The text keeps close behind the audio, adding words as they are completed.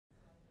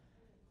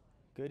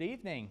Good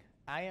evening.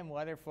 I am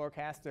weather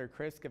forecaster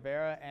Chris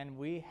Guevara, and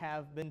we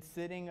have been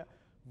sitting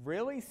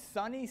really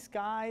sunny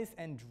skies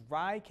and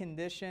dry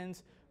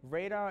conditions.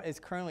 Radar is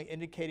currently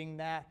indicating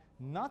that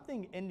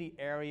nothing in the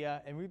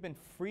area, and we've been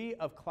free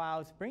of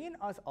clouds, bringing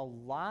us a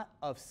lot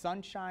of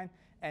sunshine.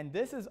 And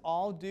this is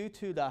all due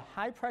to the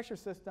high pressure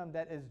system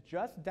that is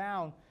just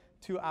down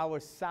to our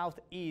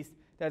southeast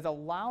that is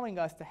allowing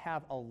us to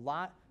have a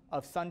lot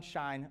of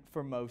sunshine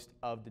for most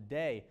of the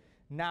day.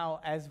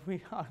 Now, as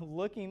we are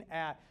looking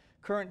at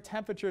current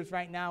temperatures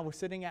right now, we're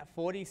sitting at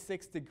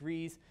 46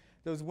 degrees.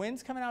 Those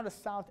winds coming out of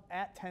south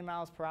at 10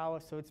 miles per hour,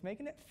 so it's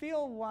making it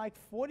feel like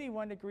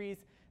 41 degrees.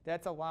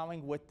 That's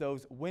allowing with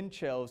those wind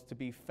chills to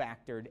be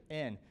factored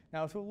in.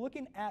 Now, as we're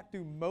looking at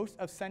through most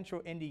of central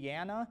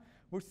Indiana,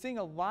 we're seeing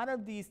a lot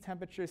of these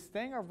temperatures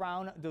staying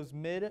around those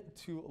mid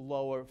to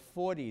lower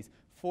 40s.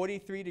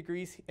 43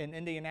 degrees in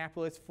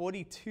Indianapolis,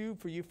 42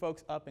 for you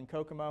folks up in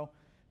Kokomo,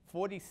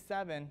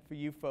 47 for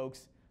you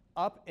folks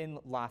up in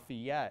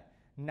Lafayette.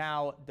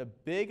 Now, the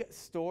big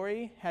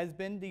story has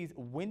been these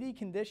windy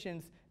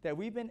conditions that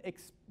we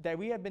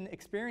have been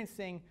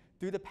experiencing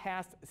through the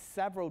past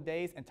several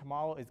days, and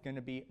tomorrow is going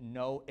to be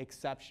no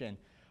exception.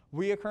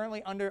 We are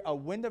currently under a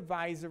wind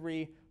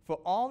advisory for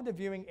all of the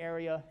viewing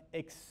area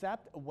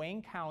except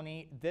Wayne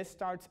County. This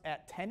starts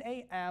at 10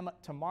 a.m.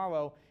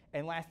 tomorrow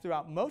and lasts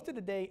throughout most of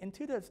the day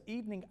into those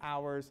evening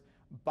hours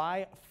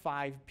by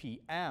 5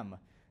 p.m.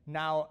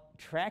 Now,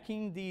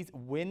 tracking these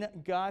wind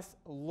gusts,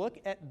 look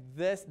at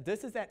this.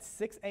 This is at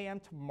 6 a.m.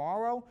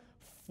 tomorrow,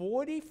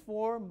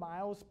 44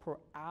 miles per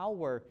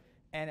hour.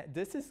 And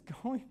this is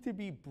going to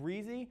be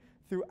breezy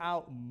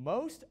throughout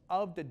most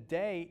of the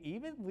day,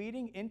 even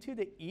leading into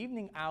the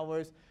evening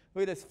hours.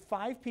 Look at this,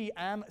 5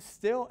 p.m.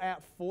 still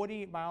at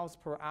 40 miles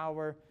per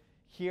hour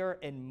here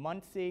in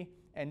Muncie.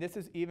 And this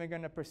is even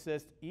going to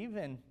persist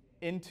even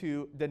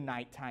into the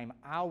nighttime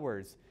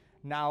hours.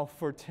 Now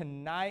for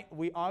tonight,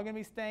 we are going to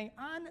be staying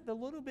on the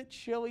little bit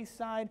chilly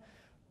side.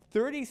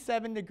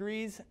 37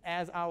 degrees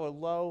as our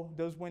low.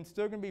 Those winds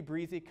still going to be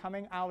breezy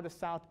coming out of the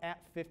south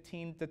at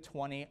 15 to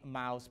 20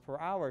 miles per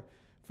hour.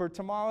 For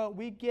tomorrow,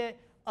 we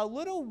get a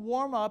little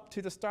warm up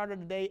to the start of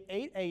the day,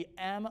 8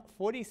 a.m.,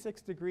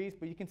 46 degrees,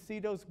 but you can see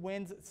those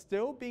winds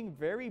still being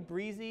very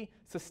breezy,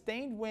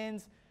 sustained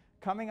winds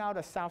coming out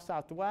of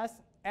south-southwest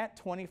at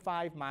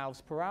 25 miles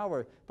per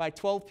hour. By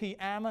 12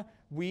 p.m.,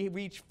 we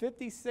reach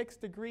 56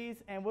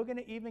 degrees, and we're going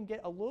to even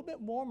get a little bit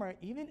warmer,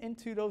 even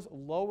into those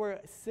lower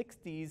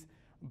 60s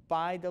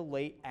by the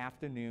late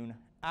afternoon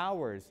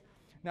hours.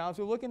 Now, as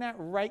we're looking at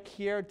right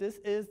here, this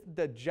is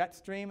the jet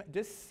stream.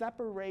 This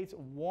separates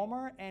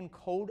warmer and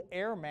cold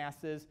air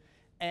masses.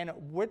 And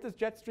what this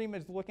jet stream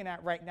is looking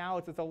at right now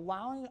is it's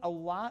allowing a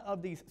lot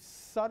of these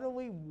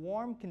subtly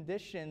warm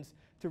conditions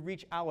to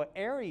reach our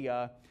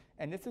area.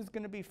 And this is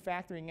going to be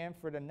factoring in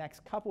for the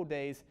next couple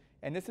days.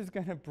 And this is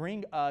going to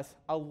bring us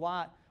a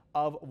lot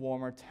of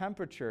warmer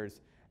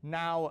temperatures.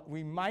 Now,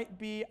 we might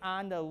be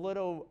on the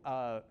little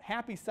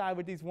happy side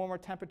with these warmer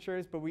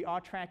temperatures, but we are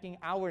tracking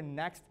our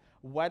next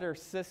weather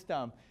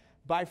system.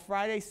 By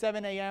Friday,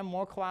 7 a.m.,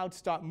 more clouds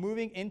start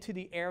moving into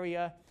the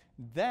area.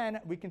 Then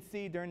we can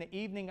see during the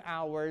evening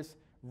hours,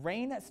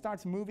 rain that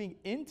starts moving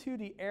into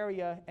the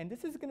area, and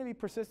this is going to be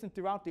persistent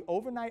throughout the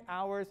overnight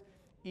hours,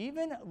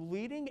 even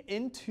leading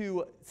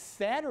into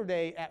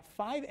Saturday at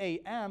 5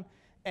 a.m.,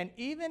 and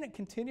even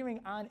continuing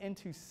on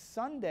into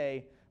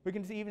Sunday, we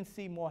can even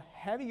see more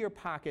heavier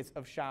pockets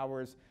of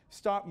showers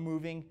start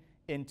moving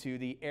into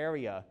the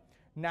area.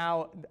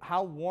 Now,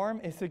 how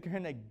warm is it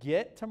going to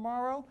get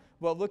tomorrow?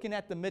 Well, looking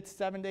at the mid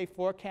 7-day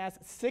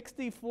forecast,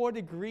 64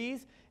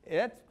 degrees.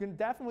 That's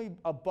definitely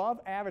above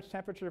average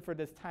temperature for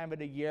this time of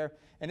the year.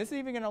 And this is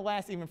even going to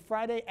last even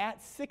Friday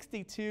at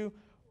 62.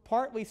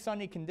 Partly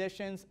sunny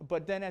conditions,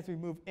 but then as we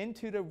move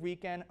into the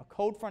weekend, a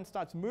cold front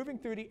starts moving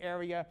through the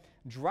area,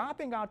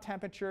 dropping our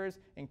temperatures,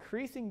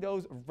 increasing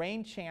those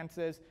rain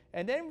chances,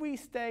 and then we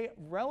stay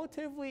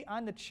relatively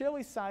on the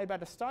chilly side by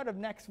the start of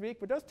next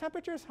week, with those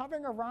temperatures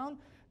hovering around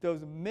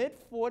those mid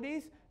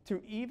 40s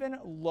to even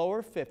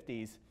lower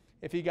 50s.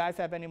 If you guys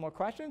have any more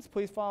questions,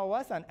 please follow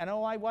us on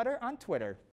NOI Weather on Twitter.